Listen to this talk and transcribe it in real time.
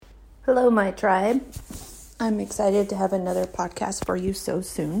Hello, my tribe. I'm excited to have another podcast for you so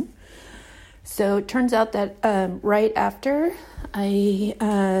soon. So it turns out that right after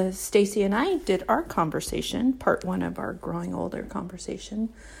Stacy and I did our conversation, part one of our Growing Older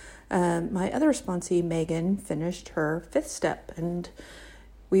conversation, my other sponsee, Meagan, finished her fifth step, and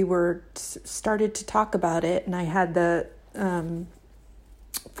we started to talk about it, and I had the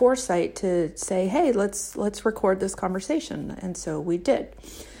foresight to say, hey, let's record this conversation, and so we did.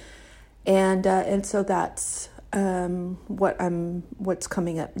 And so that's what's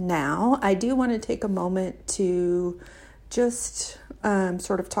coming up now. I do want to take a moment to just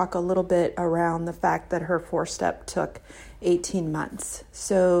sort of talk a little bit around the fact that her 4-step took 18 months.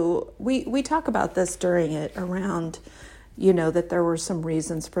 So we talk about this during it around, that there were some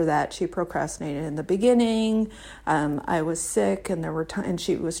reasons for that. She procrastinated in the beginning. I was sick, and there were and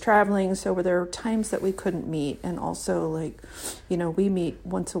she was traveling, so there were times that we couldn't meet. And also, we meet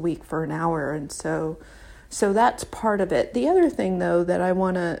once a week for an hour, and so that's part of it. The other thing, though, that I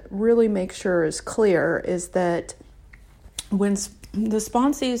want to really make sure is clear is that when the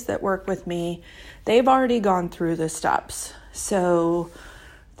sponsees that work with me, they've already gone through the steps. So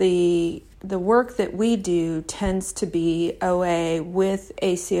the work that we do tends to be OA with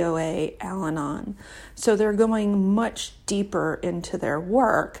ACOA Al-Anon. So they're going much deeper into their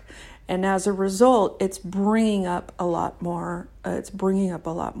work. And as a result, it's bringing up a lot more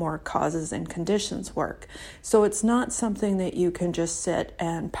causes and conditions work. So it's not something that you can just sit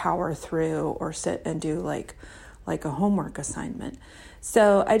and power through or sit and do like a homework assignment.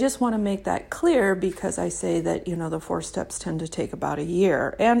 So I just want to make that clear, because I say that, the 4 steps tend to take about a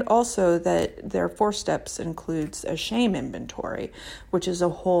year, and also that their 4 steps includes a shame inventory, which is a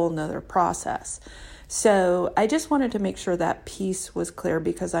whole nother process. So I just wanted to make sure that piece was clear,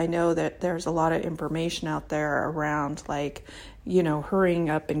 because I know that there's a lot of information out there around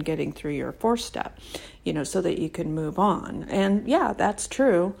hurrying up and getting through your 4-step, so that you can move on. And yeah, that's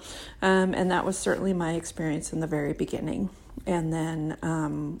true. And that was certainly my experience in the very beginning. And then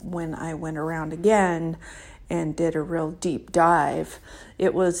when I went around again and did a real deep dive,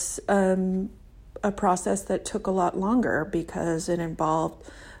 it was a process that took a lot longer, because it involved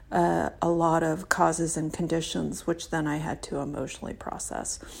a lot of causes and conditions, which then I had to emotionally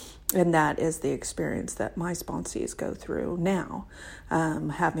process. And that is the experience that my sponsees go through now,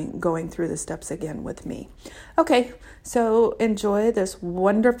 going through the steps again with me. Okay, so enjoy this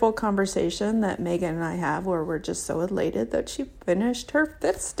wonderful conversation that Meagan and I have, where we're just so elated that she finished her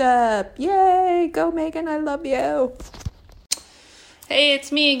 5th step. Yay! Go, Meagan, I love you. Hey,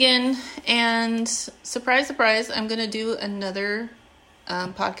 it's me again, and surprise, surprise, I'm going to do another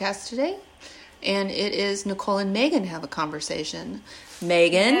podcast today, and it is Nicole and Meagan have a conversation.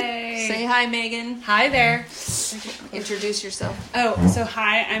 Meagan, hey. Say hi, Meagan. Hi there. Introduce yourself. So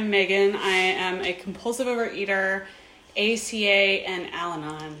hi, I'm Meagan. I am a compulsive overeater, ACA, and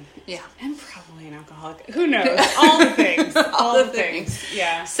Al-Anon. Yeah. And probably an alcoholic. Who knows? All the things. All the things.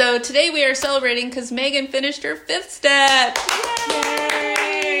 Yeah. So today we are celebrating because Meagan finished her 5th step.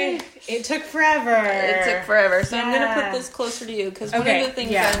 Yay! It took forever. So I'm going to put this closer to you, because one of the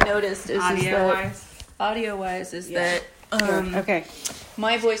things I noticed is audio-wise is that okay.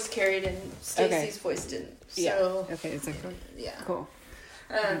 My voice carried and Stacy's voice didn't. So, yeah. Okay, is that cool? Yeah. Cool.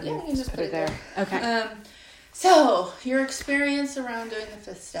 You can just put it there. Okay. So, your experience around doing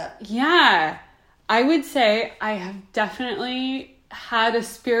the 5th step. Yeah. I would say I have definitely had a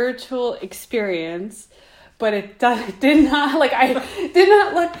spiritual experience, but it did not, I did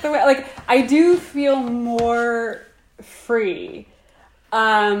not look the way, I do feel more free.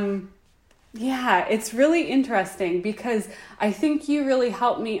 Yeah, it's really interesting, because I think you really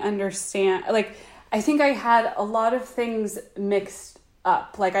helped me understand, I think I had a lot of things mixed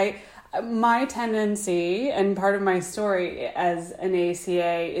up. My tendency, and part of my story as an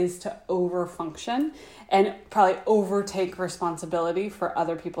ACA, is to overfunction and probably overtake responsibility for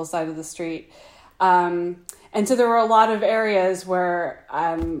other people's side of the street. And so there were a lot of areas where,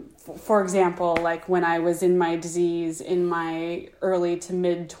 for example, when I was in my disease in my early to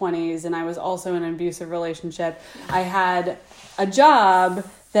mid 20s, and I was also in an abusive relationship, I had a job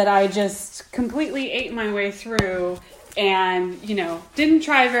that I just completely ate my way through, and, didn't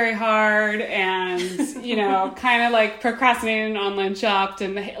try very hard, and, kind of procrastinated and online shopped,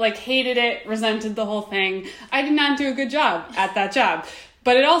 and hated it, resented the whole thing. I did not do a good job at that job.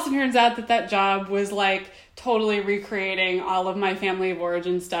 But it also turns out that job was totally recreating all of my family of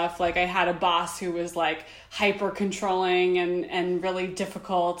origin stuff. Like I had a boss who was like hyper controlling and really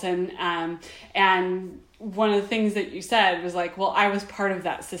difficult. And one of the things that you said was like, well, I was part of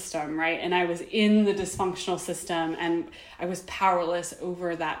that system, right? And I was in the dysfunctional system and I was powerless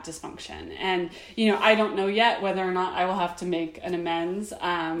over that dysfunction. And, I don't know yet whether or not I will have to make an amends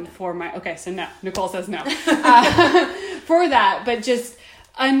for my, okay, so no, Nicole says no, for that, but just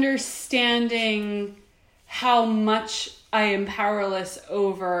understanding how much I am powerless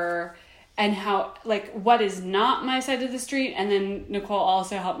over and how, like, what is not my side of the street. And then Nicole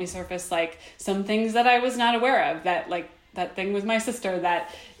also helped me surface, like, some things that I was not aware of, that, like, that thing with my sister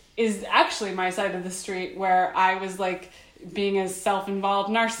that is actually my side of the street, where I was, like, being a self-involved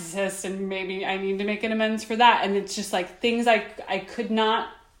narcissist, and maybe I need to make an amends for that. And it's just, like, things I could not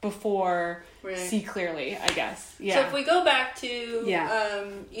before see clearly, I guess. Yeah. So if we go back to,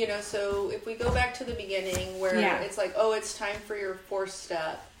 so if we go back to the beginning where it's like, oh, it's time for your fourth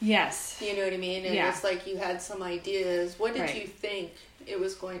step. Yes. You know what I mean? And it's like you had some ideas. What did you think it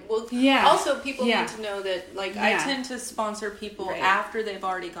was going? Well, also people need to know that, like, I tend to sponsor people after they've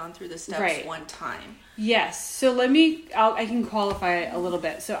already gone through the steps one time. Yes. So I can qualify it a little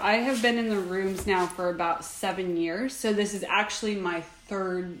bit. So I have been in the rooms now for about 7 years. So this is actually my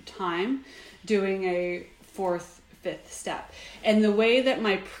third time doing a fourth, fifth step. And the way that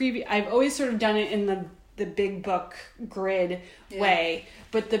I've always sort of done it in the big book grid way,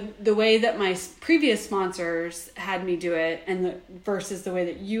 but the way that my previous sponsors had me do it versus the way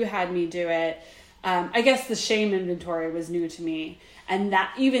that you had me do it, I guess the shame inventory was new to me. And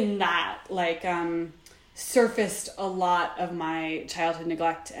that surfaced a lot of my childhood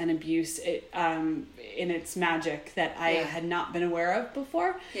neglect and abuse in its magic that I had not been aware of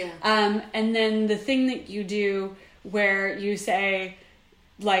before. And then the thing that you do where you say,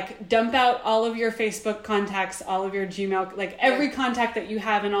 like, dump out all of your Facebook contacts, all of your Gmail, like every contact that you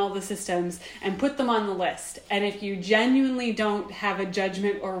have in all the systems, and put them on the list. And if you genuinely don't have a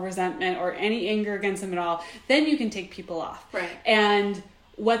judgment or resentment or any anger against them at all, then you can take people off. Right. And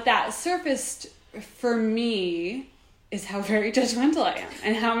what that surfaced for me is how very judgmental I am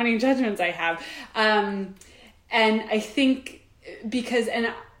and how many judgments I have. And I think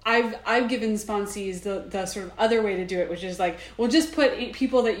I've given sponsees the sort of other way to do it, which is like, well, just put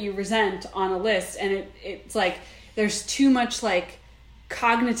people that you resent on a list, and it's like there's too much like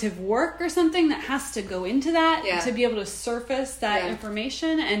cognitive work or something that has to go into that to be able to surface that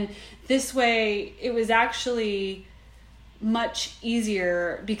information. And this way, it was actually much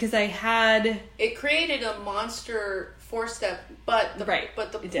easier because it created a monster 4-step, but the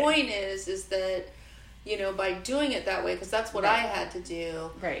point is that, by doing it that way, because that's what I had to do,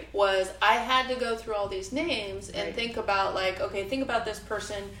 was I had to go through all these names and think about, like, okay, think about this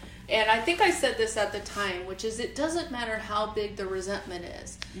person. And I think I said this at the time, which is, it doesn't matter how big the resentment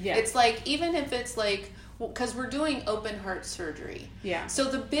is. It's like, even if it's like, because we're doing open heart surgery. So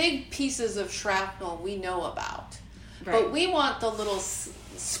the big pieces of shrapnel we know about. But we want the little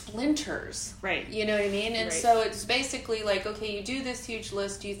splinters. You know what I mean? And so it's basically like, okay, you do this huge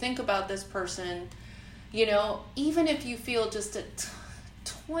list, you think about this person, even if you feel just a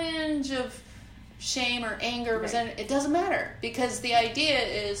twinge of shame or anger, resentment, it doesn't matter. Because the idea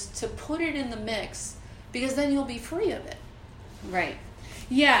is to put it in the mix, because then you'll be free of it.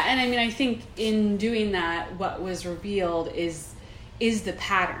 Yeah, and I mean, I think in doing that, what was revealed is the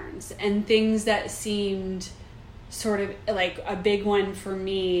patterns and things that seemed sort of like a big one for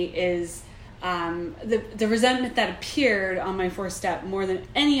me is the resentment that appeared on my 4th step more than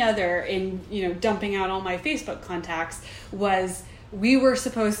any other in dumping out all my Facebook contacts was, we were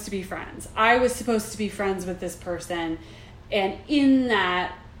supposed to be friends. I was supposed to be friends with this person, and in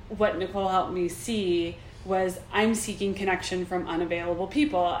that, what Nicole helped me see was I'm seeking connection from unavailable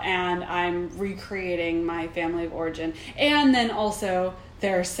people, and I'm recreating my family of origin. And then also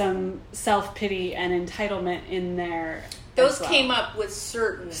there's some self-pity and entitlement in there. Those came up with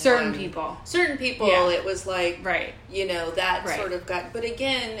certain people. Certain people, it was like, that sort of got, but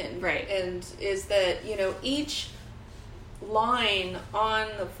again, and is that, each line on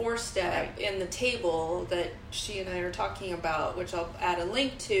the 4-step in the table that she and I are talking about, which I'll add a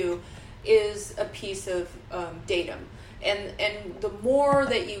link to, is a piece of datum. And the more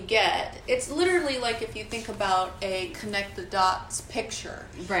that you get, it's literally like if you think about a connect the dots picture.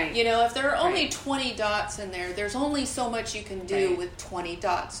 If there are only 20 dots in there, there's only so much you can do with 20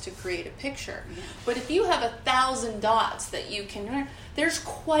 dots to create a picture. But if you have 1,000 dots that you can, there's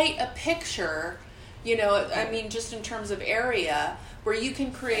quite a picture, I mean, just in terms of area, where you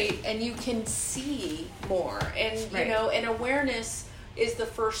can create and you can see more. And, and awareness is the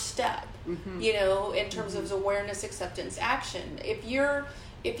first step. you know, in terms of awareness, acceptance, action. If you're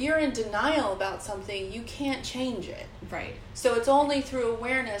in denial about something, you can't change it. Right. So it's only through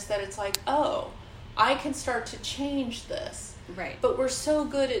awareness that it's like, oh, I can start to change this. Right. But we're so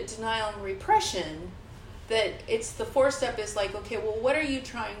good at denial and repression that it's the 4th step is like, okay, well, what are you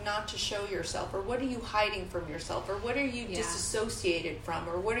trying not to show yourself? Or what are you hiding from yourself? Or what are you disassociated from?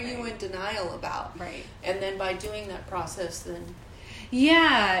 Or what are you in denial about? Right. And then by doing that process, then...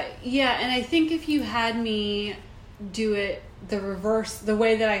 Yeah. And I think if you had me do it the reverse, the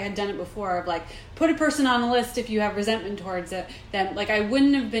way that I had done it before, of like, put a person on a list if you have resentment towards it, then like I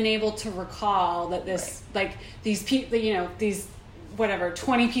wouldn't have been able to recall that this, like these people, you know, these...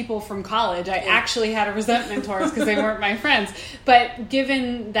 20 people from college I actually had a resentment towards because they weren't my friends. But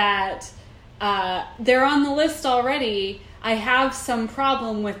given that they're on the list already, I have some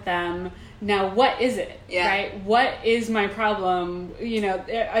problem with them. Now, what is it? Right? What is my problem? You know,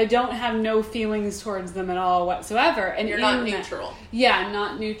 I don't have no feelings towards them at all whatsoever. And you're not neutral. I'm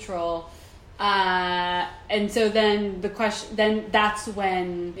not neutral. And so then the question, then that's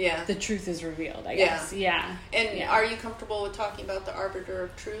when the truth is revealed, I guess. Yeah. And are you comfortable with talking about the arbiter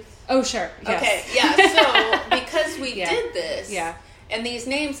of truth? Oh, sure. Yes. Okay. Yeah. So because we did this, and these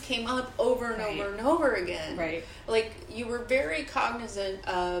names came up over and over and over again, right? Like you were very cognizant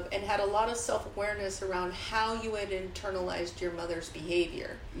of and had a lot of self-awareness around how you had internalized your mother's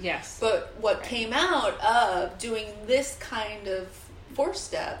behavior. Yes. But what came out of doing this kind of 4th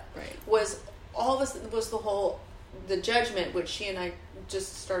step was all this was the judgment, which she and I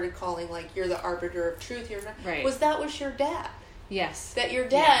just started calling like, you're the arbiter of truth. You're not, was your dad. Yes. That your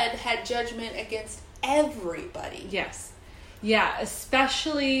dad had judgment against everybody. Yes. Yeah,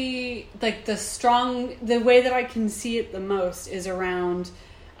 especially like the way that I can see it the most is around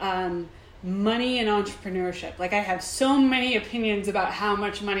money and entrepreneurship. Like I have so many opinions about how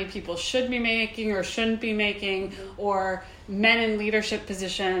much money people should be making or shouldn't be making, or men in leadership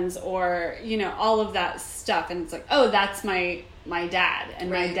positions, or, you know, all of that stuff. And it's like, oh, that's my dad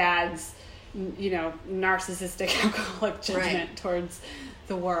and my dad's, you know, narcissistic alcoholic judgment towards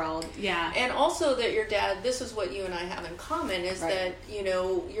the world. Yeah. And also that your dad, this is what you and I have in common, is that, you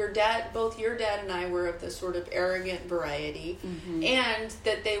know, both your dad and I were of the sort of arrogant variety, and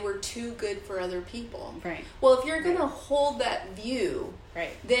that they were too good for other people. Right. Well, if you're going to hold that view,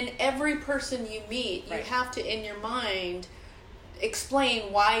 then every person you meet, you have to, in your mind,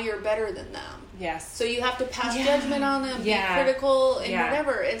 explain why you're better than them. Yes. So you have to pass judgment on them, be critical, and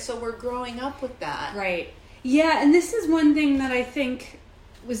whatever. And so we're growing up with that. Right. Yeah, and this is one thing that I think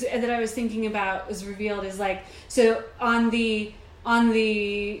that I was thinking about was revealed is like, so on the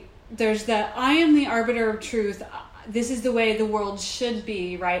there's the I am the arbiter of truth. This is the way the world should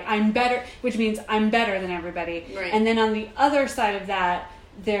be, right? I'm better, which means I'm better than everybody. Right. And then on the other side of that,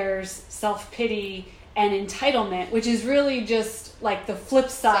 there's self-pity and entitlement, which is really just like the flip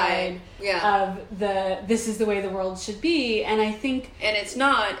side of this is the way the world should be. And I think... And it's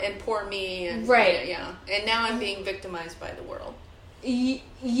not, and poor me. And, And now I'm being victimized by the world.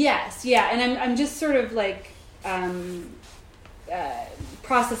 Yes, yeah. And I'm just sort of like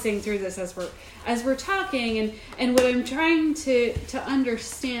processing through this as we're talking. And what I'm trying to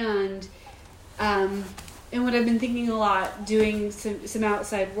understand... and what I've been thinking a lot doing some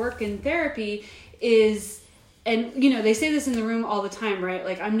outside work in therapy is, and you know, they say this in the room all the time, right?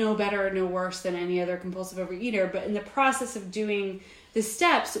 Like, I'm no better or no worse than any other compulsive overeater. But in the process of doing the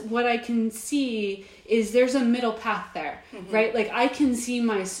steps, what I can see is there's a middle path there, right? Like, I can see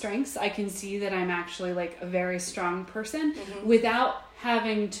my strengths. I can see that I'm actually like a very strong person without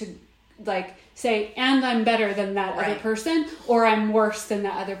having to like say, and I'm better than that other person, or I'm worse than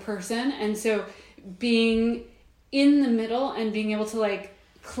that other person. And so being in the middle and being able to like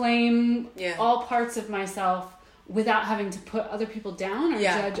claim all parts of myself without having to put other people down or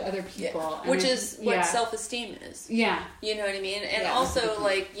judge other people. And which is what self-esteem is. Yeah. You know what I mean? And also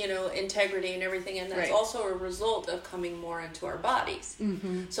like, you know, integrity and everything. And that's also a result of coming more into our bodies.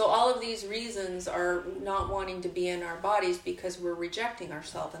 So all of these reasons are not wanting to be in our bodies because we're rejecting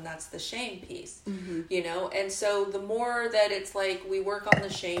ourselves. And that's the shame piece, you know? And so the more that it's like we work on the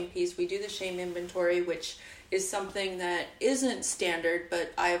shame piece, we do the shame inventory, which is something that isn't standard,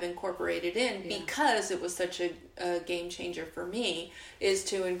 but I have incorporated in because it was such a game changer for me, is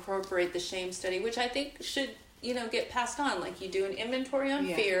to incorporate the shame study, which I think should, you know, get passed on. Like, you do an inventory on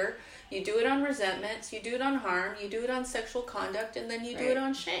fear, you do it on resentments, you do it on harm, you do it on sexual conduct, and then you do it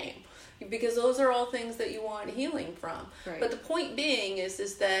on shame. Because those are all things that you want healing from. But the point being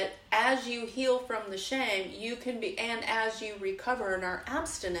is that as you heal from the shame, you can be, and as you recover and are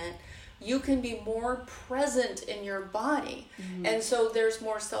abstinent, you can be more present in your body. And so there's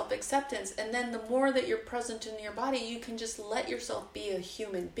more self-acceptance. And then the more that you're present in your body, you can just let yourself be a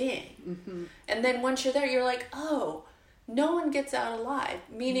human being. And then once you're there, you're like, oh, no one gets out alive.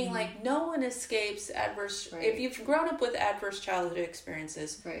 Meaning like no one escapes adverse. If you've grown up with adverse childhood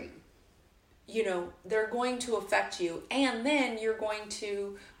experiences, you know, they're going to affect you. And then you're going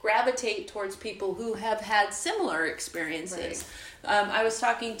to gravitate towards people who have had similar experiences. I was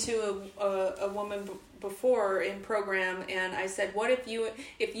talking to a woman before in program, and I said, what if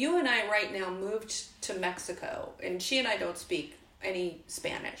you and I right now moved to Mexico, and she and I don't speak any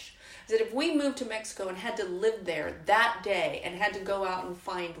Spanish. I said, if we moved to Mexico and had to live there that day and had to go out and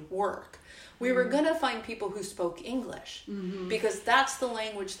find work, we were going to find people who spoke English because that's the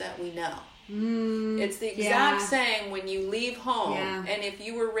language that we know. It's the exact same when you leave home. And if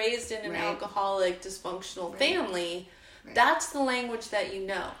you were raised in an alcoholic, dysfunctional family, that's the language that you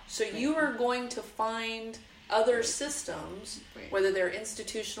know. So you are going to find other systems, whether they're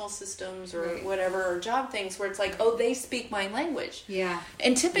institutional systems or whatever, or job things, where it's like, oh, they speak my language.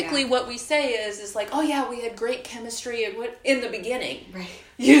 And typically what we say is like, oh yeah, we had great chemistry in the beginning.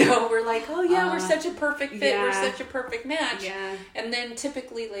 You know, we're like, oh yeah, we're such a perfect fit, we're such a perfect match. And then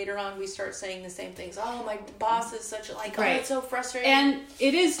typically later on we start saying the same things. Oh, my boss is such a, like, oh, it's so frustrating. And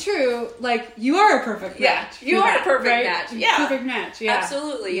it is true, like, you are a perfect match. You are a perfect match. Perfect match,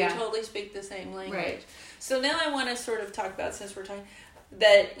 Absolutely. You totally speak the same language. So now I want to sort of talk about, since we're talking,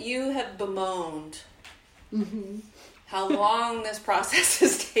 that you have bemoaned how long this process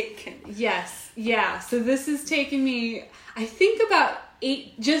has taken. So this has taken me, I think, about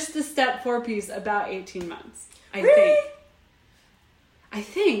just the step 4 piece, about 18 months. I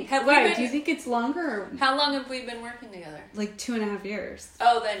think. Do you think it's longer? How long have we been working together? Like 2.5 years.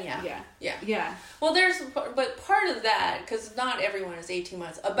 Oh, then yeah. Well, but part of that, because not everyone is 18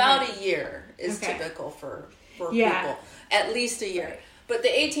 months. About a year is typical for people. At least a year. But the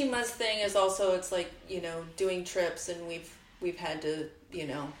 18 months thing is also, it's like, you know, doing trips, and we've had to, you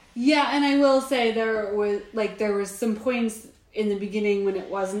know. Yeah, and I will say there was some points in the beginning when it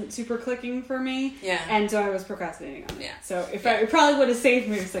wasn't super clicking for me. And so I was procrastinating on it. So it probably would have saved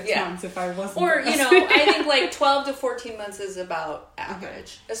me 6 months if I wasn't. Or, you know, I think like 12 to 14 months is about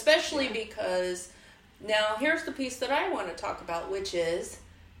average. Especially because now here's the piece that I want to talk about, which is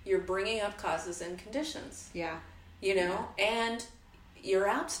you're bringing up causes and conditions. You know, and you're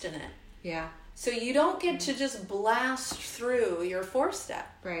abstinent. So you don't get to just blast through your 4-step.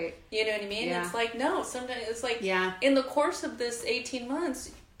 You know what I mean? It's like, no, sometimes it's like in the course of this 18 months,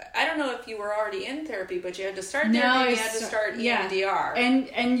 I don't know if you were already in therapy, but you had to start therapy, you had to start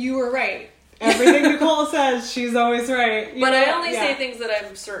EMDR. And you were right. Everything Nicole says, she's always right. But I only say things that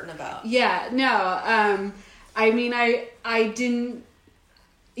I'm certain about. I mean, I didn't,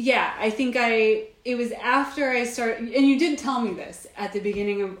 I think it was after I started, and you did tell me this at the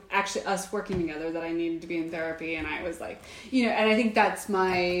beginning of actually us working together, that I needed to be in therapy, and I was like, you know, and I think that's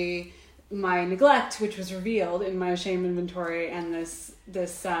my neglect, which was revealed in my shame inventory, and this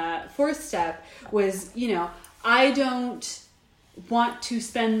 4th step was, you know, I don't want to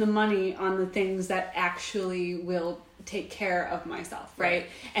spend the money on the things that actually will take care of myself, right?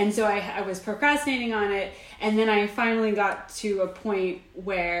 And so I was procrastinating on it, and then I finally got to a point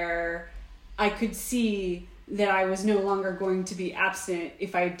where I could see that I was no longer going to be abstinent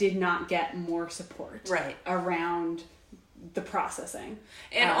if I did not get more support around the processing.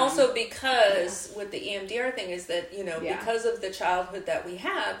 And also because with the EMDR thing is that, you know, because of the childhood that we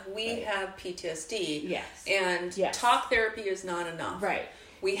have PTSD. And talk therapy is not enough.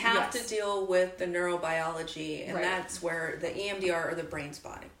 We have to deal with the neurobiology, and that's where the EMDR or the brain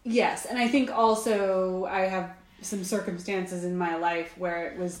spotting. And I think also I have some circumstances in my life where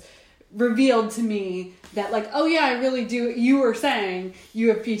it was revealed to me that, like, oh yeah, I really do. You were saying you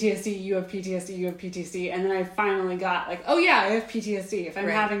have PTSD, you have PTSD, you have PTSD. And then I finally got like, oh yeah, I have PTSD. If I'm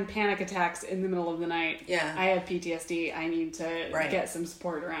having panic attacks in the middle of the night, I have PTSD. I need to get some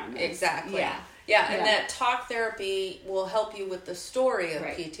support around it. Exactly. And that talk therapy will help you with the story of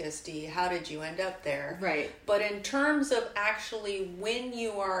PTSD. How did you end up there? But in terms of actually when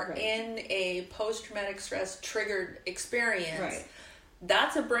you are in a post-traumatic stress triggered experience,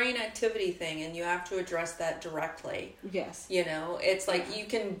 that's a brain activity thing, and you have to address that directly. You know, it's like you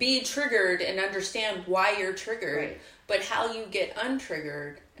can be triggered and understand why you're triggered, but how you get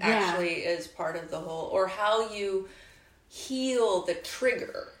untriggered actually is part of the whole, or how you heal the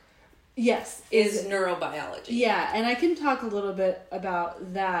trigger. Is neurobiology. And I can talk a little bit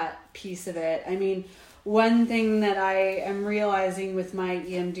about that piece of it. I mean, one thing that I am realizing with my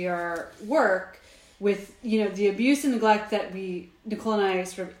EMDR work with, you know, the abuse and neglect that Nicole and I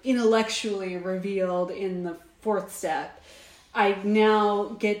sort of intellectually revealed in the 4th step, I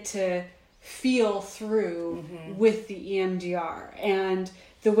now get to feel through with the EMDR. And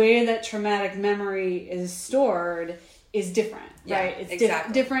the way that traumatic memory is stored is different, right?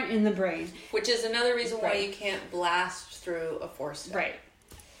 It's different in the brain. Which is another reason why you can't blast through a 4-step. Right.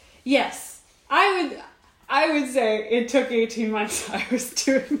 Yes. I would say it took 18 months I was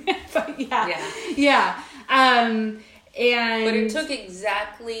doing it, but yeah. And but it took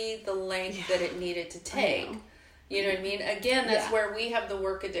exactly the length that it needed to take. You know what I mean? Again, that's where we have the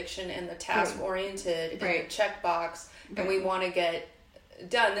work addiction and the task-oriented and the checkbox, and we want to get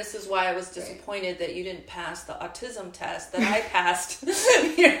done. This is why I was disappointed that you didn't pass the autism test that I passed.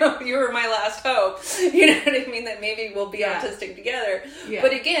 You know, you were my last hope. You know what I mean? That maybe we'll be autistic together. Yeah.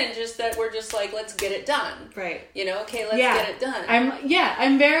 But again, just that we're just like, let's get it done. Right. You know, okay, let's get it done.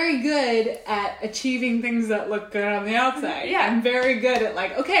 I'm very good at achieving things that look good on the outside. Yeah. I'm very good at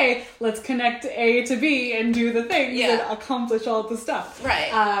like, okay, let's connect A to B and do the things that accomplish all the stuff.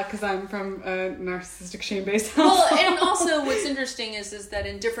 Right. Because I'm from a narcissistic shame-based household. Well, and also what's interesting is that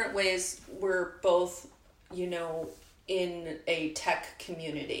in different ways we're both, you know, in a tech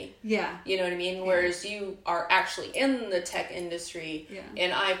community. Yeah. You know what I mean? Whereas you are actually in the tech industry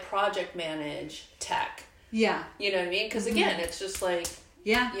and I project manage tech. Yeah. You know what I mean? Because again, it's just like,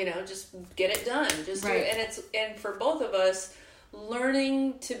 you know, just get it done. Just do it. And for both of us,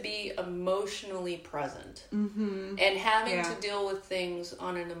 learning to be emotionally present and having to deal with things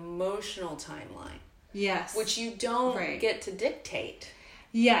on an emotional timeline. Yes. Which you don't get to dictate.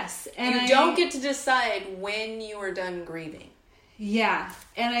 Yes. And you don't get to decide when you are done grieving. Yeah.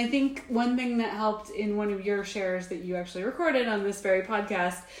 And I think one thing that helped in one of your shares that you actually recorded on this very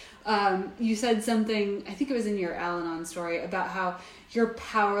podcast, you said something, I think it was in your Al-Anon story, about how you're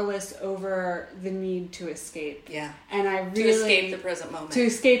powerless over the need to escape. Yeah. And I really... To escape the present moment. To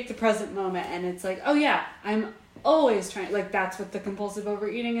escape the present moment. And it's like, oh yeah, I'm always trying, like that's what the compulsive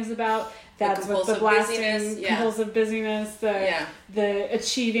overeating is about. That's what the blasting, compulsive busyness, the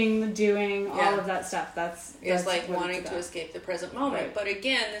achieving, the doing, all of that stuff. That's like wanting to escape the present moment. Right. But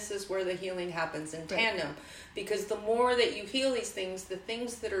again, this is where the healing happens in tandem. Because the more that you heal these things, the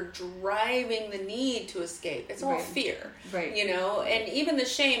things that are driving the need to escape, it's all fear. Right. You know, and even the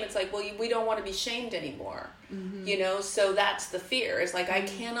shame, it's like, well, we don't want to be shamed anymore. Mm-hmm. You know, so that's the fear. It's like, I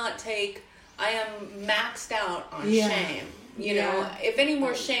cannot take, I am maxed out on shame. You know, if any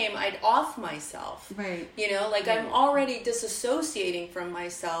more shame, I'd off myself. Right. You know, like I'm already disassociating from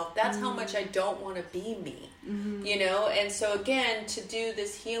myself. That's how much I don't want to be me. Mm-hmm. You know, and so again, to do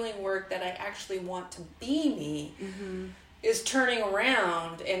this healing work that I actually want to be me is turning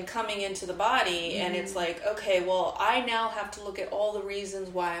around and coming into the body. And it's like, okay, well, I now have to look at all the reasons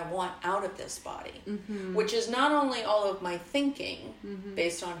why I want out of this body, which is not only all of my thinking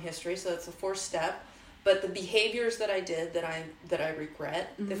based on history. So it's the 4th step. But the behaviors that I did that I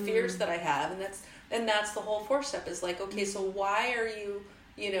regret, the fears that I have, and that's the whole 4th step is like, okay, so why are you,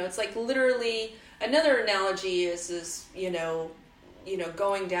 you know, it's like literally another analogy is you know,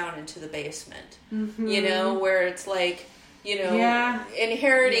 going down into the basement, you know, where it's like, you know,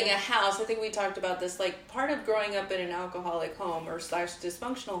 inheriting a house. I think we talked about this, like part of growing up in an alcoholic home or /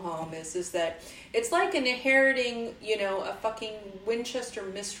 dysfunctional home is that it's like inheriting, you know, a fucking Winchester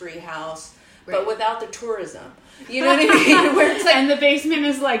mystery house. Right. But without the tourism. You know what I mean? Where it's like, and the basement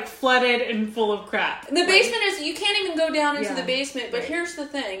is like flooded and full of crap. The basement is, you can't even go down into the basement. But here's the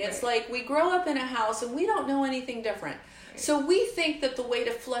thing. It's like we grow up in a house and we don't know anything different. Right. So we think that the way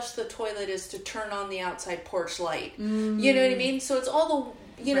to flush the toilet is to turn on the outside porch light. Mm-hmm. You know what I mean? So it's all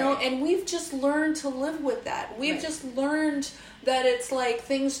the, you know, and we've just learned to live with that. We've just learned that it's like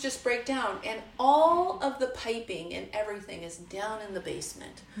things just break down, and all of the piping and everything is down in the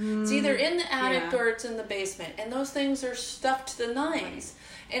basement. It's either in the attic or it's in the basement, and those things are stuffed to the nines.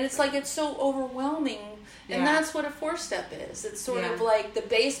 And it's like, it's so overwhelming. And that's what a 4-step is. It's sort of like the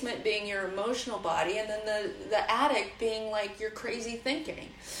basement being your emotional body, and then the attic being like your crazy thinking.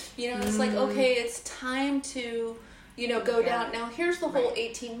 You know, it's like, okay, it's time to, you know, go down. Now, here's the whole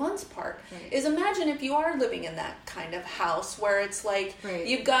 18 months part. Is imagine if you are living in that kind of house where it's like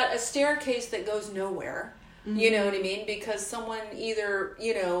you've got a staircase that goes nowhere. You know what I mean? Because someone either,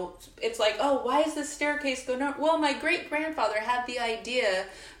 you know, it's like, oh, why is this staircase going up? Well, my great-grandfather had the idea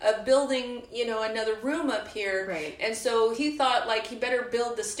of building, you know, another room up here. Right. And so he thought, like, he better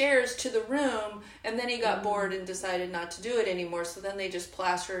build the stairs to the room. And then he got bored and decided not to do it anymore. So then they just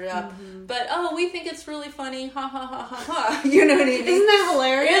plastered it up. But, oh, we think it's really funny. Ha, ha, ha, ha, ha. You know what I mean? Isn't that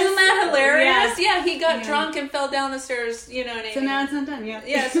hilarious? Isn't that hilarious? Yeah, he got drunk and fell down the stairs. You know what I mean? So now it's not done,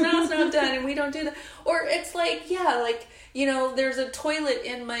 Yeah, so now it's not done, and we don't do that. Or it's like, like, you know, there's a toilet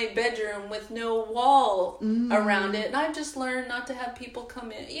in my bedroom with no wall around it, and I've just learned not to have people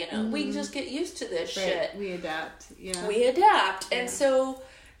come in. You know, we just get used to this shit. We adapt. Yeah. We adapt. And so,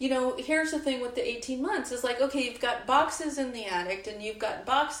 you know, here's the thing with the 18 months. It's like, okay, you've got boxes in the attic, and you've got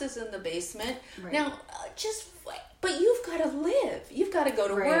boxes in the basement. Right. Now, but you've got to live. You've got to go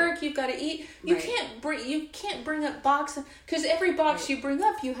to work. You've got to eat. You can't bring up boxes, because every box you bring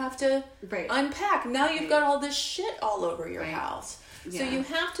up, you have to unpack. Now you've got all this shit all over your house. Yeah. So you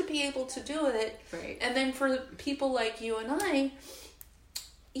have to be able to do it. Right. And then for people like you and I,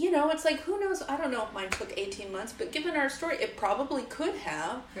 you know, it's like, who knows? I don't know if mine took 18 months, but given our story, it probably could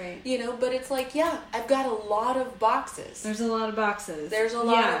have. Right. You know, but it's like, I've got a lot of boxes. There's a lot of boxes. There's a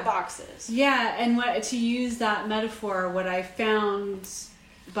lot of boxes. Yeah, and to use that metaphor, what I found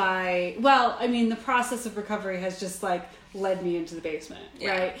the process of recovery has just, like, led me into the basement,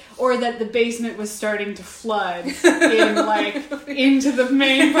 right? Or that the basement was starting to flood into the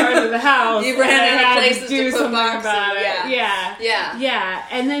main part of the house. You ran out of places to do something about it. Yeah.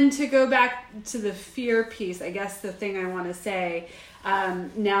 And then to go back to the fear piece, I guess the thing I want to say,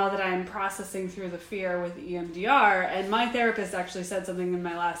 now that I'm processing through the fear with EMDR, and my therapist actually said something in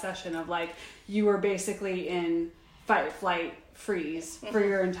my last session of, like, you were basically in fight, flight, freeze for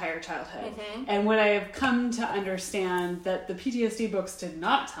your entire childhood. And what I have come to understand that the PTSD books did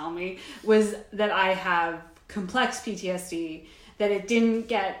not tell me was that I have complex PTSD, that it didn't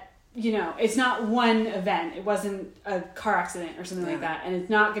get, you know, it's not one event. It wasn't a car accident or something like that. And it's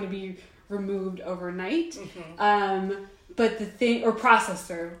not going to be removed overnight. But the thing, or processed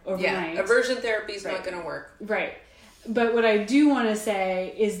through overnight. Yeah, aversion therapy is not going to work. Right. But what I do want to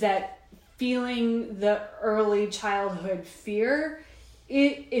say is that feeling the early childhood fear,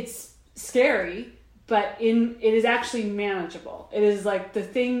 it's scary, but it is actually manageable. It is like the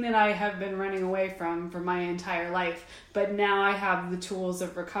thing that I have been running away from for my entire life, but now I have the tools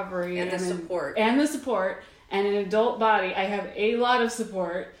of recovery and the support and an adult body. I have a lot of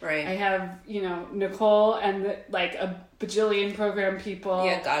support. Right. I have, you know, Nicole and a bajillion program people.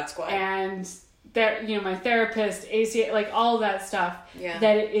 Yeah, God Squad. And there, you know, my therapist, ACA, like all that stuff,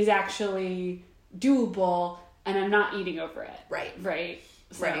 that it is actually doable, and I'm not eating over it. Right.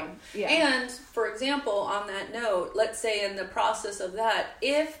 So, yeah. And for example, on that note, let's say in the process of that,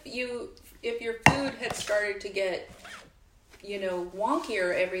 if your food had started to get, you know,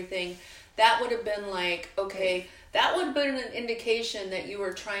 wonkier, everything, that would have been like, okay, that would have been an indication that you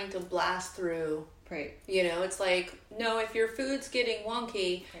were trying to blast through. Right. You know, it's like, no, if your food's getting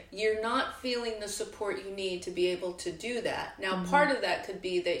wonky, you're not feeling the support you need to be able to do that. Now, part of that could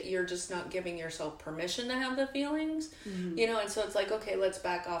be that you're just not giving yourself permission to have the feelings, you know, and so it's like, okay, let's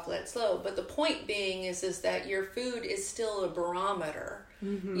back off, let's slow. But the point being is that your food is still a barometer,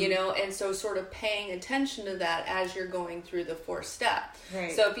 you know, and so sort of paying attention to that as you're going through the 4th step.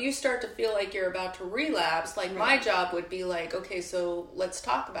 Right. So if you start to feel like you're about to relapse, like my job would be like, okay, so let's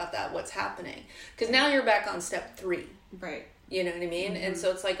talk about that. What's happening? Because now you're back on step 3. Right. You know what I mean? And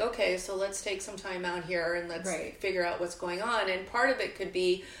so it's like, okay, so let's take some time out here and let's figure out what's going on. And part of it could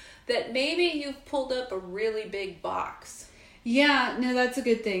be that maybe you've pulled up a really big box. Yeah, no, that's a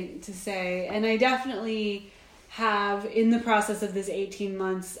good thing to say. And I definitely have, in the process of this 18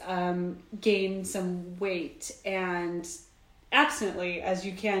 months, gained some weight, and abstinently, as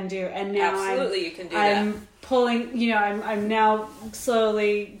you can do. And now you can do that. I'm pulling, you know, I'm now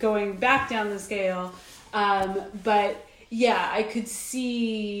slowly going back down the scale. But yeah, I could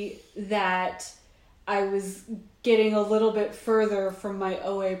see that I was getting a little bit further from my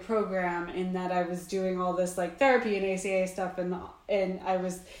OA program, in that I was doing all this like therapy and ACA stuff, and I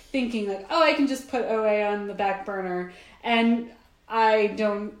was thinking like, oh, I can just put OA on the back burner, and I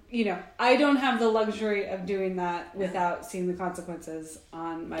don't have the luxury of doing that without seeing the consequences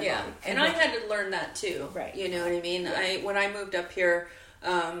on my body. And I had to learn that too. Right. You know what I mean? Yeah. When I moved up here,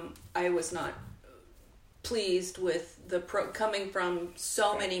 I was not pleased with coming from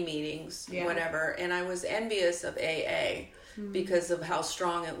so many meetings, whatever, and I was envious of AA because of how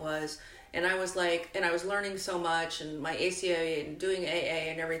strong it was. And I was like, and I was learning so much, and my ACA and doing AA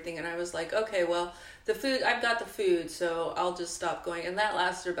and everything. And I was like, okay, well, the food, I've got the food, so I'll just stop going. And that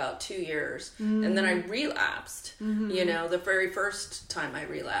lasted about 2 years. Mm-hmm. And then I relapsed, you know, the very first time I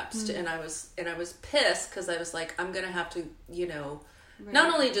relapsed. Mm-hmm. And I was pissed because I was like, I'm going to have to, you know,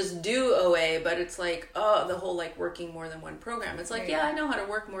 not only just do OA, but it's like, oh, the whole like working more than one program. It's like, yeah, I know how to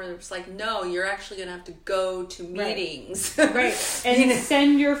work more. It's like, no, you're actually going to have to go to meetings. Right. And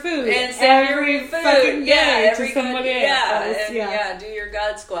send your food. And send your food. To somebody else. Do your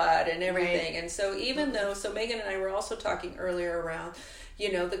God squad and everything. Right. And so even though, Meagan and I were also talking earlier around,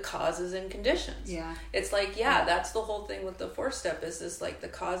 you know, the causes and conditions. Yeah. It's like, that's the whole thing with the 4-step is like the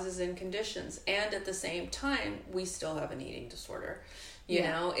causes and conditions. And at the same time, we still have an eating disorder. You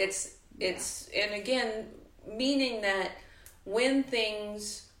know, it's, and again, meaning that when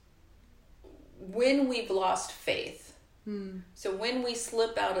we've lost faith, so when we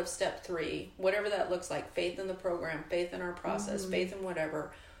slip out of step 3, whatever that looks like, faith in the program, faith in our process, faith in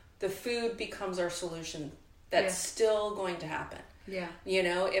whatever, the food becomes our solution. That's still going to happen. Yeah. You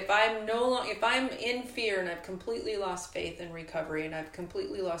know, if I'm in fear and I've completely lost faith in recovery and I've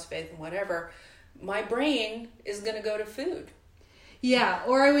completely lost faith in whatever, my brain is going to go to food. Yeah,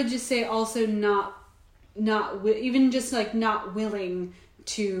 or I would just say also not even just like not willing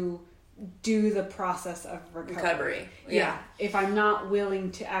to do the process of recovery. Yeah. If I'm not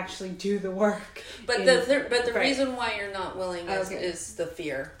willing to actually do the work. But the reason why you're not willing is the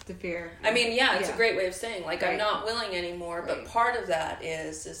fear. The fear. I mean, it's a great way of saying like I'm not willing anymore, but part of that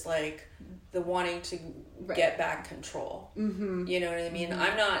is like the wanting to get back control. Mm-hmm. You know what I mean? Mm-hmm.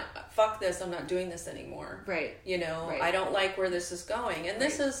 I'm not, fuck this, I'm not doing this anymore. Right. You know, I don't like where this is going. And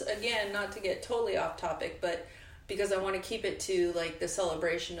this is, again, not to get totally off topic, but because I want to keep it to like the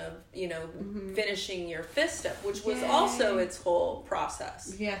celebration of, you know, finishing your 5th step, which was also its whole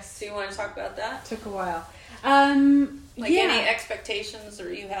process. Yes. So you want to talk about that? Took a while. Any expectations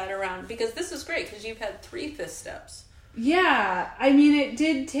or you had around, because this is great because you've had 3 5th steps. Yeah. I mean,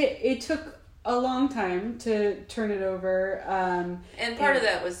 it took a long time to turn it over. And part of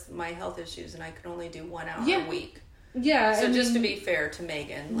that was my health issues, and I could only do 1 hour a week. Yeah. So just to be fair to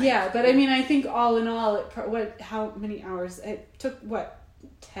Meagan. But I mean, I think all in all, how many hours? It took,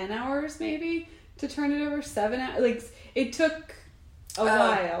 10 hours maybe to turn it over? 7 hours? Like, it took a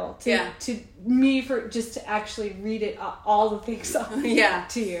while to me for just to actually read it, all the things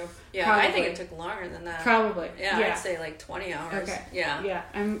to you. Yeah, probably. I think it took longer than that. Probably. Yeah, I'd say like 20 hours. Okay. Yeah. Yeah,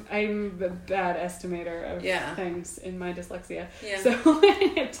 I'm a bad estimator of things in my dyslexia. Yeah. So I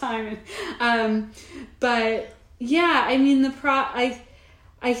didn't have time. But yeah, I mean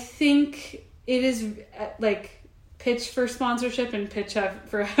I think it is like pitch for sponsorship and pitch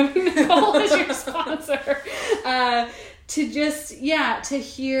for having Nicole as your sponsor. To just to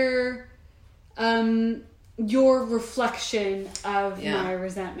hear your reflection of my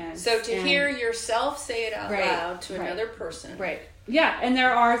resentment. So to hear yourself say it out loud to another person. Right. Yeah, and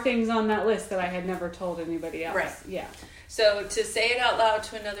there are things on that list that I had never told anybody else. Right. Yeah. So to say it out loud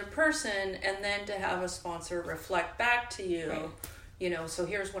to another person and then to have a sponsor reflect back to you, you know, so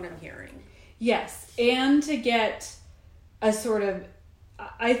here's what I'm hearing. Yes, and to get a sort of,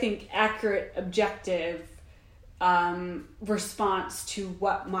 I think, accurate, objective response to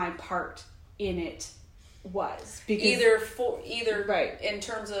what my part in it was, because either in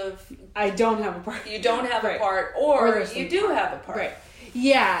terms of I don't have a part, you don't have a part, or you do have a part,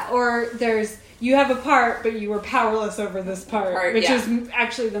 or you have a part but you were powerless over this part, which is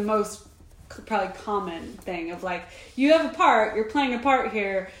actually the most probably common thing of like, you have a part, you're playing a part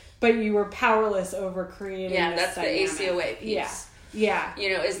here, but you were powerless over creating this that's dynamic. The ACOA piece. Yeah.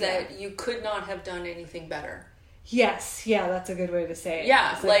 You know, is that you could not have done anything better. Yes, that's a good way to say it.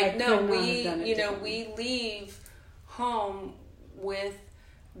 Yeah, we leave home with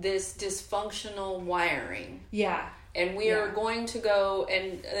this dysfunctional wiring. Yeah. And we are going to go,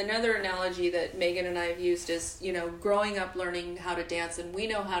 and another analogy that Meagan and I have used is, you know, growing up learning how to dance, and we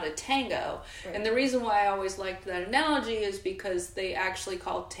know how to tango. Right. And the reason why I always liked that analogy is because they actually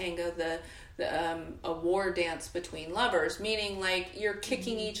called tango a war dance between lovers, meaning like you're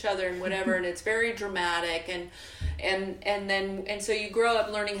kicking each other and whatever, and it's very dramatic, and so you grow up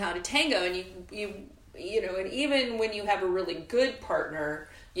learning how to tango, and you know, and even when you have a really good partner,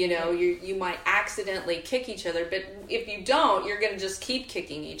 you know, you might accidentally kick each other, but if you don't, you're going to just keep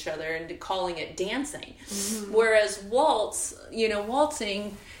kicking each other and calling it dancing. Mm-hmm. Whereas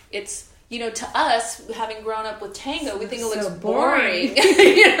waltzing, it's, you know, to us, having grown up with tango, we think it looks boring.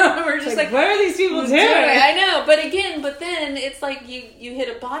 You know, we're just like, what are these people doing? I know, but then it's like you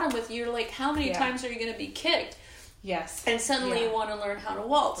hit a bottom with, you're like, how many times are you going to be kicked? Yes. And suddenly you want to learn how to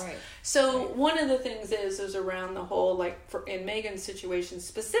waltz. Right. So one of the things is around the whole, like in Meagan's situation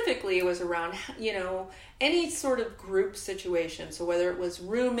specifically, it was around, any sort of group situation. So whether it was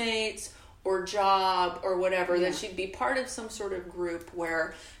roommates or job or whatever, that she'd be part of some sort of group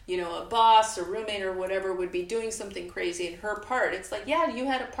where, a boss or roommate or whatever would be doing something crazy in her part. It's like, yeah, you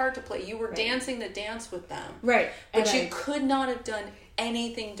had a part to play. You were dancing the dance with them. Right. But you could not have done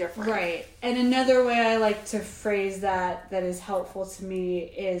anything different. Right. And another way I like to phrase that is helpful to me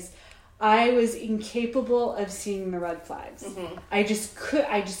is I was incapable of seeing the red flags. Mm-hmm. I just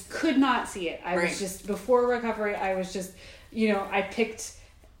could not see it. I was just, before recovery, I was just, I picked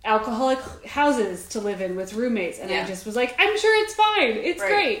alcoholic houses to live in with roommates, and I just was like, I'm sure it's fine, it's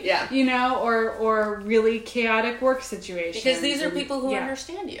great, or really chaotic work situations, because these are people who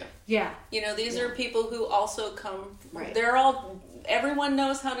understand you. These are people who also come, everyone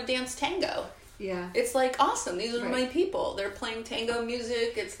knows how to dance tango. It's like, awesome, these are my people, they're playing tango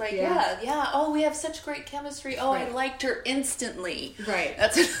music. It's like, oh, we have such great chemistry. Oh, I liked her instantly.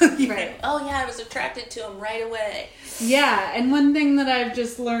 That's oh yeah, I was attracted to him right away. And one thing that I've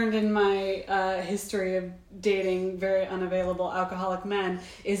just learned in my history of dating very unavailable alcoholic men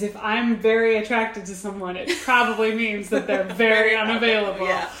is if I'm very attracted to someone, it probably means that they're very unavailable.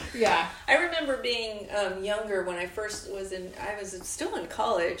 I remember being younger when I first I was still in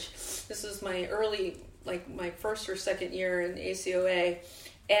college. This was my early, my first or second year in ACOA,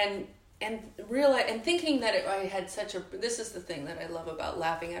 and thinking that I had this is the thing that I love about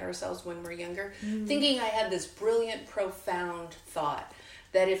laughing at ourselves when we're younger, thinking I had this brilliant, profound thought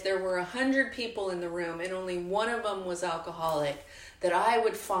that if there were 100 people in the room and only one of them was alcoholic, that I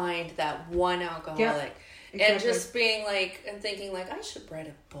would find that one alcoholic. Exactly. And just being and thinking I should write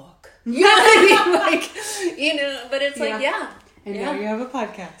a book. You know what I mean? But it's And now you have a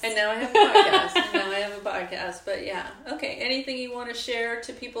podcast. And now I have a podcast. But okay. Anything you want to share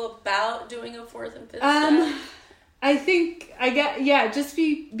to people about doing a fourth and fifth step? I think just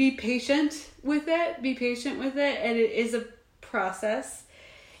be patient with it. Be patient with it, and it is a process.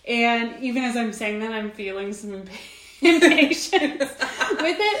 And even as I'm saying that, I'm feeling some impatience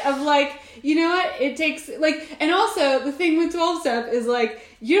with it of you know what, it takes and also the thing with 12 step is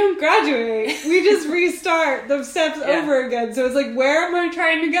you don't graduate, we just restart the steps over again. So it's where am I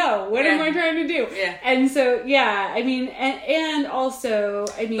trying to go, what am I trying to do? And so I mean, and also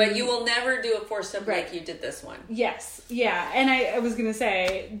I mean, but you will never do a 4-step like you did this one. And I was gonna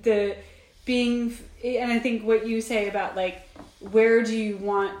say and I think what you say about where do you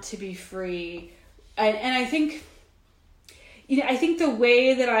want to be free, and I think I think the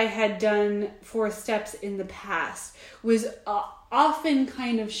way that I had done 4 steps in the past was often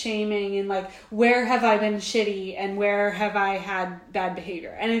kind of shaming and where have I been shitty and where have I had bad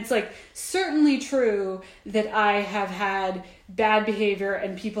behavior. And it's certainly true that I have had bad behavior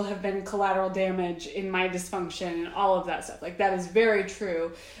and people have been collateral damage in my dysfunction and all of that stuff. That is very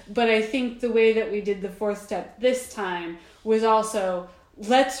true. But I think the way that we did the 4th step this time was also,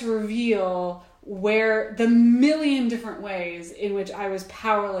 let's reveal where the million different ways in which I was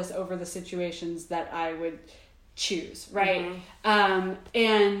powerless over the situations that I would choose, right? Mm-hmm.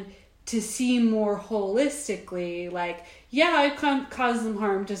 And to see more holistically, I caused some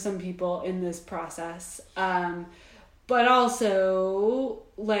harm to some people in this process, but also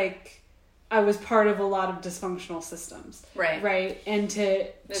I was part of a lot of dysfunctional systems, right? And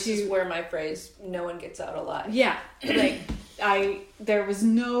this is where my phrase "no one gets out alive." There was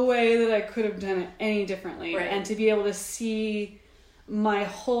no way that I could have done it any differently. And to be able to see my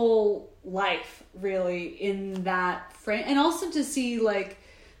whole life really in that frame, and also to see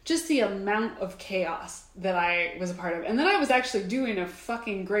just the amount of chaos that I was a part of, and that I was actually doing a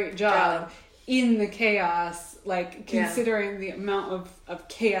fucking great job in the chaos, considering the amount of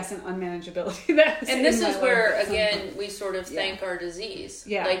chaos and unmanageability that was. And this is where again we sort of thank our disease.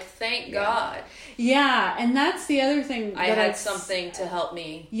 Thank God. And that's the other thing. I had something to help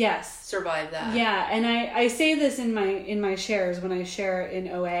me survive that. And I say this in my shares when I share in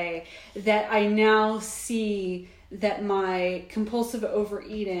OA, that I now see that my compulsive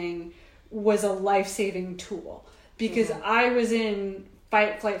overeating was a life-saving tool, because I was in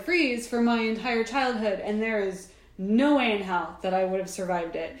fight, flight, freeze for my entire childhood, and there is no way in hell that I would have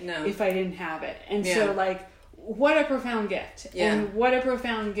survived it if I didn't have it. And so what a profound gift, and what a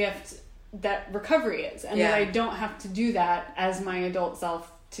profound gift that recovery is, and that I don't have to do that as my adult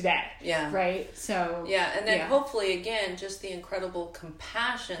self today. Right? So and then hopefully again just the incredible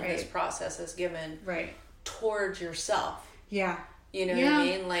compassion this process has given towards yourself. You know what I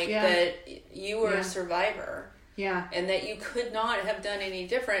mean? That you were a survivor. Yeah. And that you could not have done any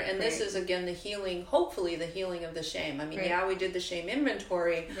different. And this is, again, the healing, hopefully the healing of the shame. I mean, yeah, we did the shame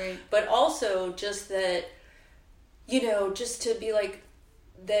inventory, but also just that, you know, just to be like,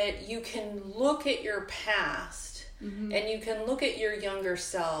 that you can look at your past and you can look at your younger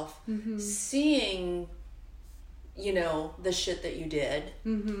self, seeing, you know, the shit that you did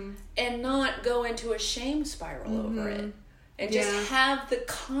and not go into a shame spiral over it. And just have the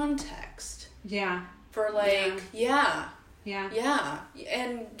context. Yeah. For like, yeah.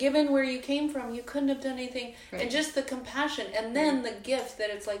 And given where you came from, you couldn't have done anything. And just the compassion. And then the gift that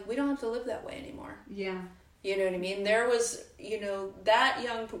it's like, we don't have to live that way anymore. Yeah. You know what I mean? There was, you know, that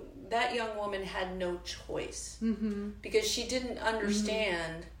young woman had no choice. Because she didn't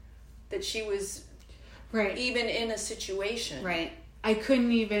understand that she was even in a situation. Right. I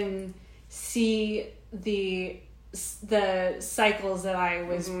couldn't even see the cycles that I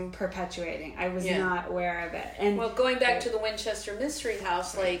was perpetuating. I was not aware of it. And well, going back to the Winchester Mystery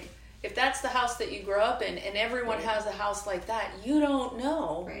House, like, if that's the house that you grew up in and everyone has a house like that, you don't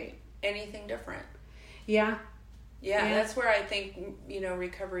know anything different. Yeah, that's where I think, you know,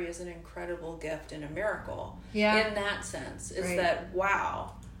 recovery is an incredible gift and a miracle. Yeah. In that sense, is that,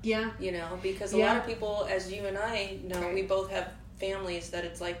 wow. Yeah. You know, because a lot of people, as you and I know, we both have families that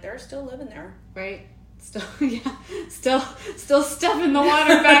it's like they're still living there. Right. Still stuffing the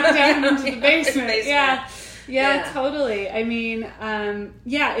water back down into the basement. Yeah, totally. I mean,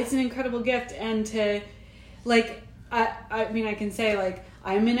 it's an incredible gift, and to, like, I mean, I can say, like,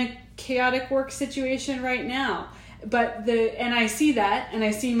 I'm in a chaotic work situation right now, but and I see that, and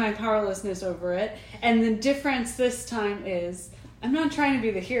I see my powerlessness over it, and the difference this time is, I'm not trying to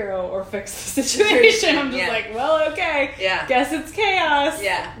be the hero or fix the situation. I'm just like, well, okay. Yeah. Guess it's chaos.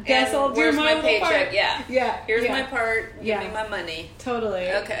 Yeah. Guess and I'll do my paycheck? Part. Yeah. Here's my part. Give me my money.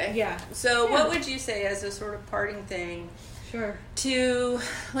 Totally. Okay. Yeah. So what would you say as a sort of parting thing? Sure. To,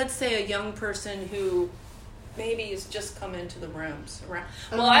 let's say, a young person who maybe has just come into the rooms around.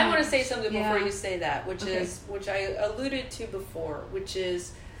 Well, I want to say something before you say that, which I alluded to before, which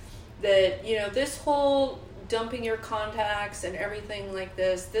is that, you know, this whole dumping your contacts and everything like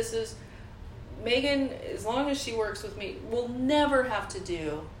this is Meagan, as long as she works with me, will never have to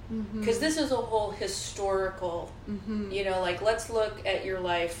do, because this is a whole historical, you know, like, let's look at your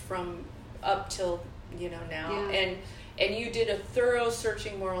life from up till, you know, now, and you did a thorough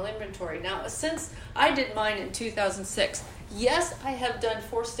searching moral inventory. Now, since I did mine in 2006, yes, I have done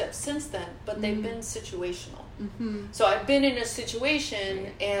 4 steps since then, but they've been situational. So I've been in a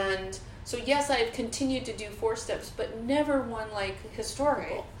situation, and so yes, I've continued to do 4 steps, but never one like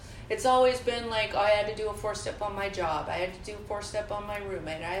historical. It's always been like, I had to do a 4-step on my job. I had to do a 4-step on my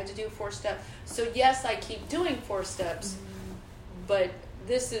roommate. I had to do a 4-step. So yes, I keep doing 4 steps, but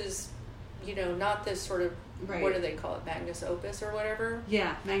this is, you know, not this sort of, what do they call it? Magnus opus or whatever?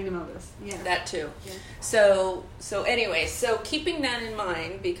 Yeah, magnum opus. Yeah. That too. Yeah. So anyway, so keeping that in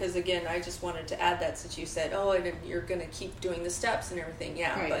mind, because again, I just wanted to add that, since you said, oh, and you're going to keep doing the steps and everything.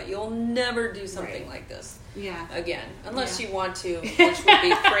 Yeah, but you'll never do something like this. Yeah. Again, unless you want to, which would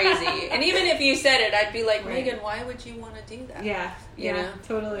be crazy. And even if you said it, I'd be like, Meagan, why would you want to do that? Yeah. You know?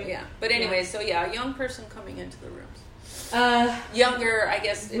 Totally. Yeah. But anyway, so a young person coming into the rooms. Younger, I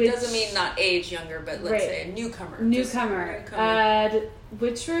guess, it doesn't mean not age younger, but let's say a newcomer. Newcomer.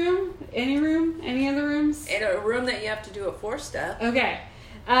 Which room? Any room? Any other rooms? In a room that you have to do a 4-step. Okay.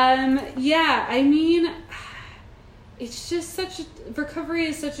 I mean, it's just recovery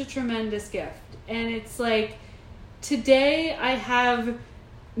is such a tremendous gift. And it's like, today I have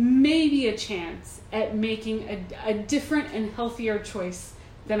maybe a chance at making a different and healthier choice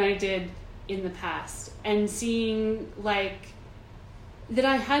than I did in the past, and seeing, like, that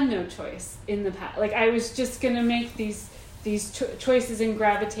I had no choice in the past. Like, I was just going to make these choices and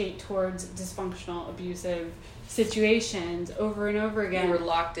gravitate towards dysfunctional, abusive situations over and over again. You were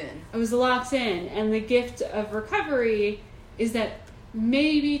locked in. I was locked in. And the gift of recovery is that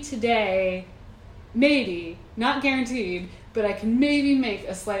maybe today, not guaranteed, but I can maybe make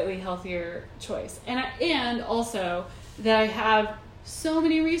a slightly healthier choice. And also that I have so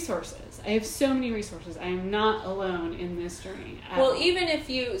many resources. I have so many resources. I am not alone in this journey. Well, even if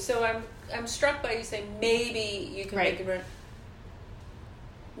you, so I'm struck by you saying maybe you can make it.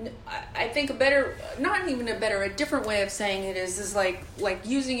 I think a different way of saying it is like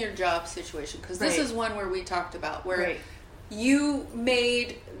using your job situation, because this is one where we talked about where you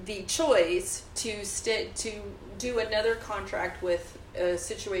made the choice to do another contract with a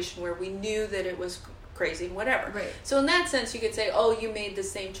situation where we knew that it was crazy and whatever. Right. So in that sense, you could say, oh, you made the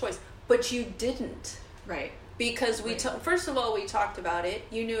same choice. But you didn't. Right. Because first of all, we talked about it.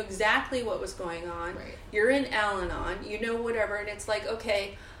 You knew exactly what was going on. Right. You're in Al-Anon. You know whatever. And it's like,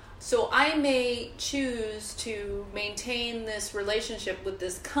 okay, so I may choose to maintain this relationship with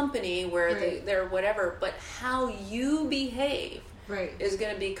this company where they're whatever, but how you behave is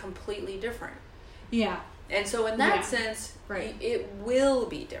going to be completely different. Yeah. And so in that sense, it will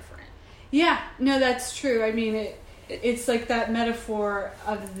be different. Yeah. No, that's true. I mean, it's like that metaphor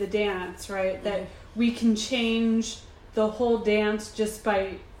of the dance, right? Mm-hmm. That we can change the whole dance just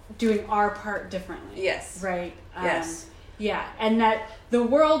by doing our part differently. Yes. Right? Yes. Yeah. And that the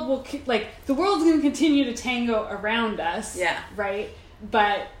world will, the world's going to continue to tango around us. Yeah. Right?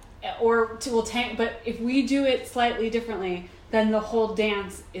 But if we do it slightly differently, then the whole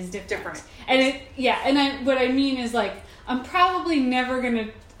dance is different. And what I mean is, like, I'm probably never going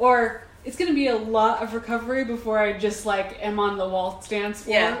to, or it's going to be a lot of recovery before I just, like, am on the waltz dance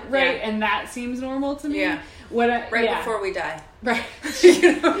floor, right? Yeah. And that seems normal to me. Yeah. Before we die. Right.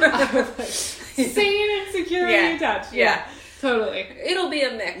 Sane and securely touched. Yeah. Totally. It'll be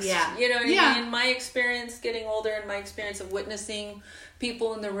a mix. Yeah. You know what I mean? My experience getting older and my experience of witnessing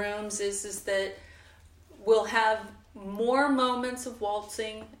people in the rooms is that we'll have more moments of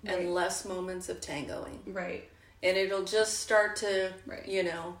waltzing and less moments of tangoing. Right. And it'll just start to,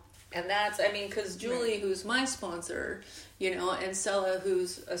 and that's, I mean, because Julie, who's my sponsor, and Sella,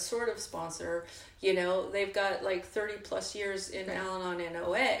 who's a sort of sponsor, they've got like 30 plus years in Al-Anon and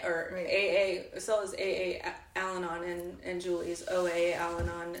OA, or AA. Sella's AA Al-Anon and Julie's OA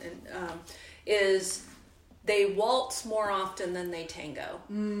Al-Anon, and is they waltz more often than they tango.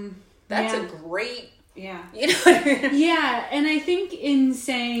 That's a great... Yeah. You know what I mean? Yeah, and I think in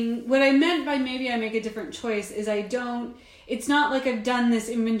saying, what I meant by maybe I make a different choice is it's not like I've done this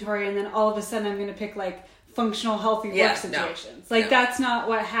inventory and then all of a sudden I'm going to pick, like, functional, healthy work situations. That's not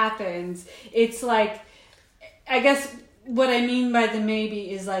what happens. It's like, I guess what I mean by the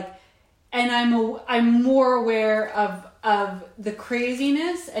maybe is, like, and I'm more aware of the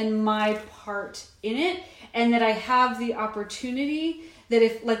craziness and my part in it, and that I have the opportunity that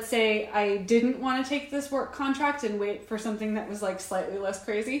if, let's say, I didn't want to take this work contract and wait for something that was, like, slightly less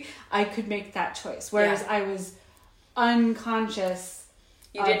crazy, I could make that choice. Whereas I was unconscious.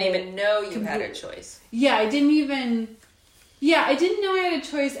 You didn't even know you had a choice. Yeah, I didn't know I had a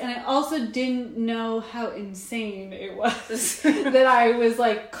choice, and I also didn't know how insane it was that I was,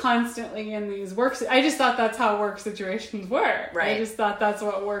 like, constantly in these I just thought that's how work situations were. Right. I just thought that's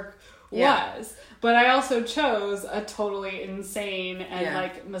what work was. But I also chose a totally insane and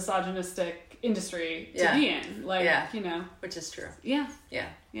like misogynistic industry to be in. Like, Which is true. Yeah. Yeah.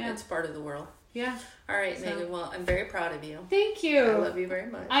 Yeah. It's part of the world. Yeah. All right, Meagan. Well, I'm very proud of you. Thank you. I love you very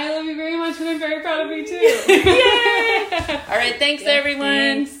much. I love you very much, and I'm very proud of you too. Yay! All right. Thanks, everyone.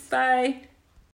 Thanks. Bye.